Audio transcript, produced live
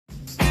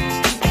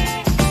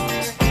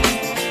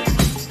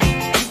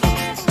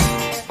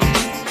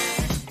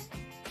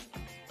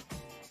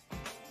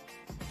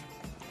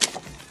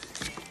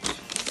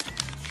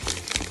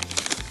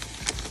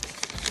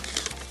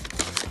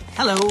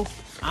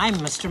I'm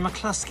Mr.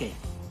 McCluskey.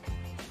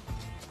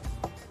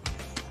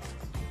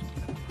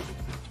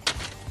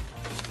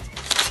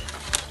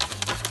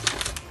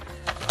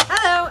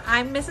 Hello,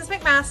 I'm Mrs.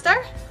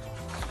 McMaster.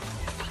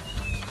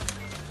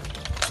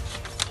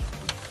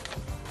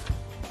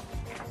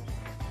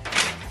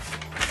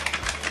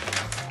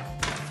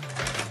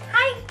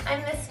 Hi,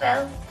 I'm Miss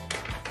Will.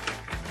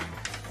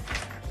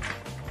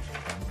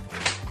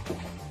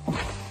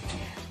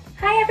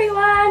 Hi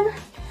everyone,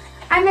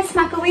 I'm Miss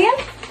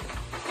McElwain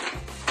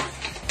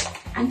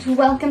and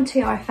welcome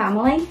to our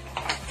family.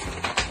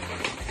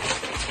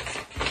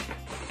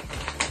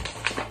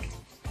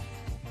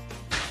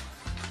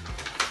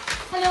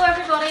 Hello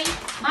everybody,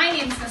 my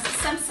name is Mrs.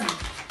 Simpson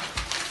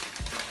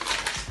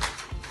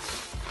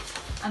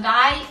and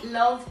I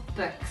love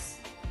books.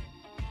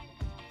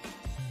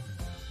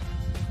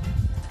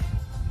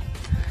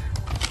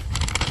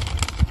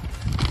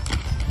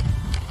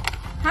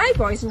 Hi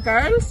boys and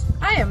girls,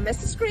 I am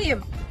Mrs.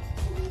 Graham.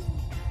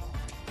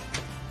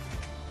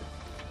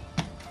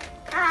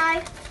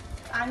 Hi,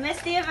 I'm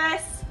Miss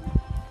Davis.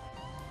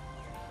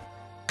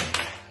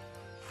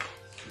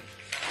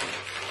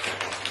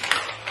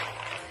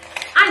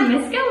 I'm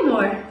Miss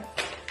Gilmore.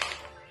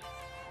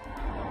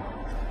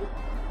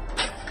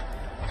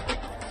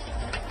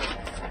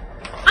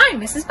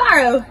 I'm Mrs.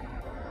 Barrow.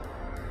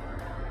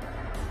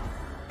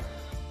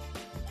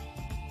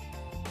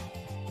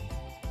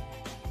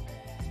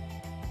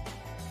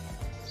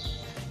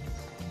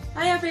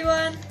 Hi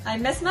everyone,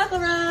 I'm Miss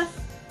McElrath.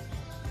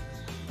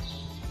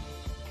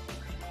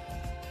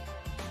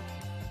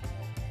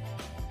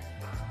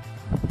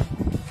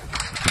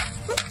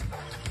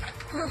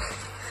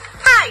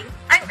 Hi,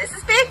 I'm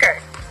Mrs.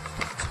 Baker.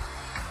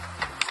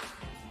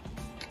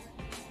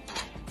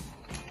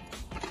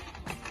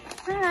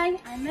 Hi,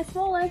 I'm Miss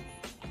Wallace.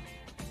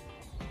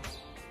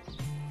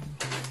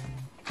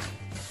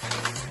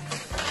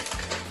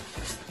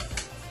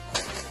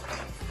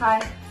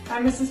 Hi,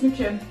 I'm Mrs.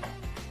 McCune.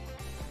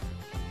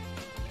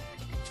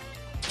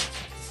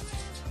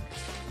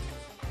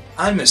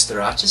 I'm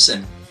Mr.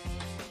 Atchison.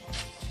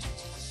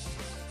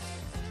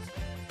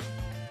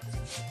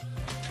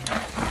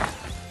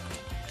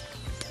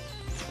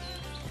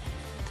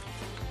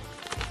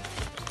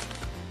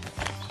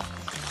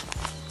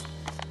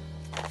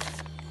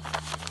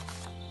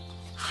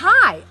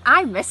 Hi,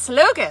 I'm Miss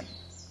Logan.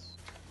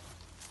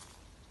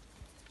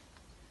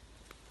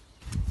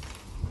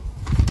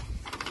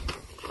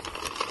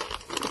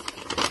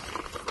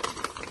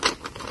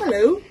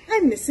 Hello,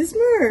 I'm Mrs.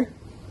 Moore.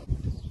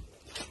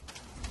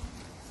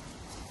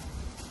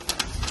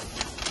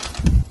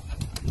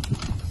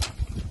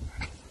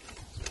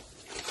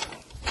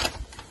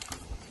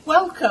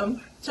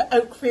 Welcome to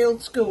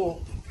Oakfield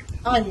School.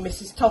 I'm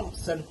Mrs.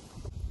 Thompson.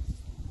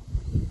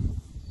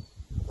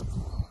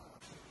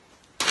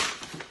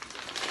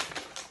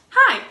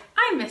 Hi,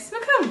 I'm Miss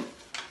McComb.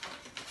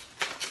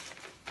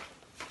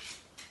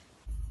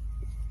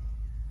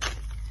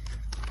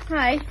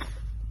 Hi,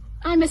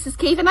 I'm Mrs.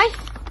 Keaveney.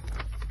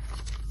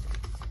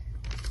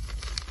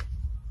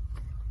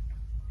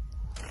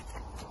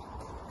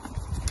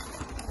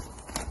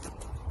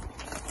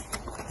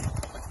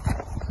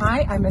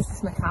 Hi, I'm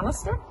Mrs.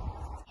 McAllister.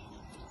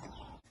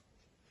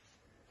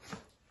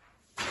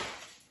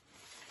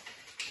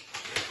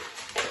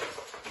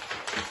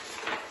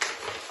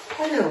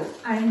 Hello,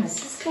 I'm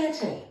Mrs.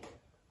 Betty.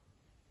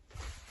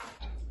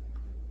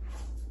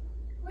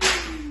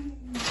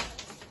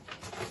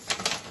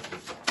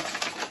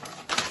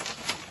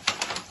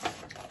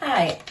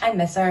 Hi, I'm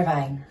Miss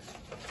Irvine.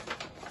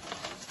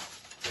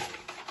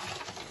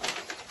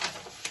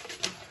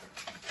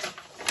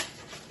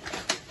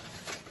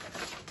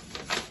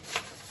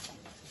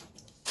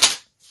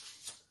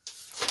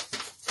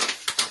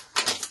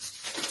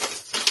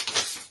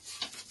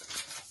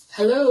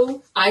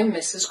 Hello, I'm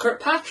Mrs.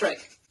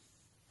 Kirkpatrick.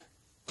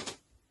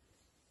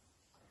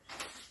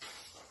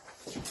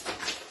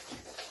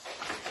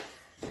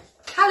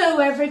 Hello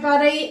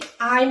everybody,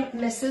 I'm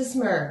Mrs.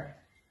 Moore.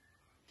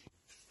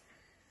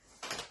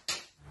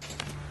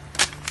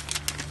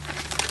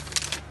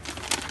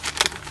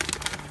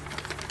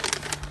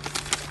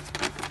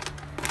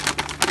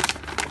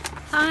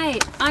 Hi,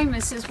 I'm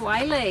Mrs.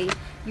 Wiley.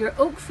 Your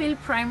Oakfield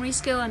Primary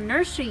School and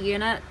Nursery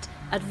Unit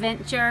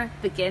adventure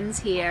begins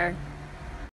here.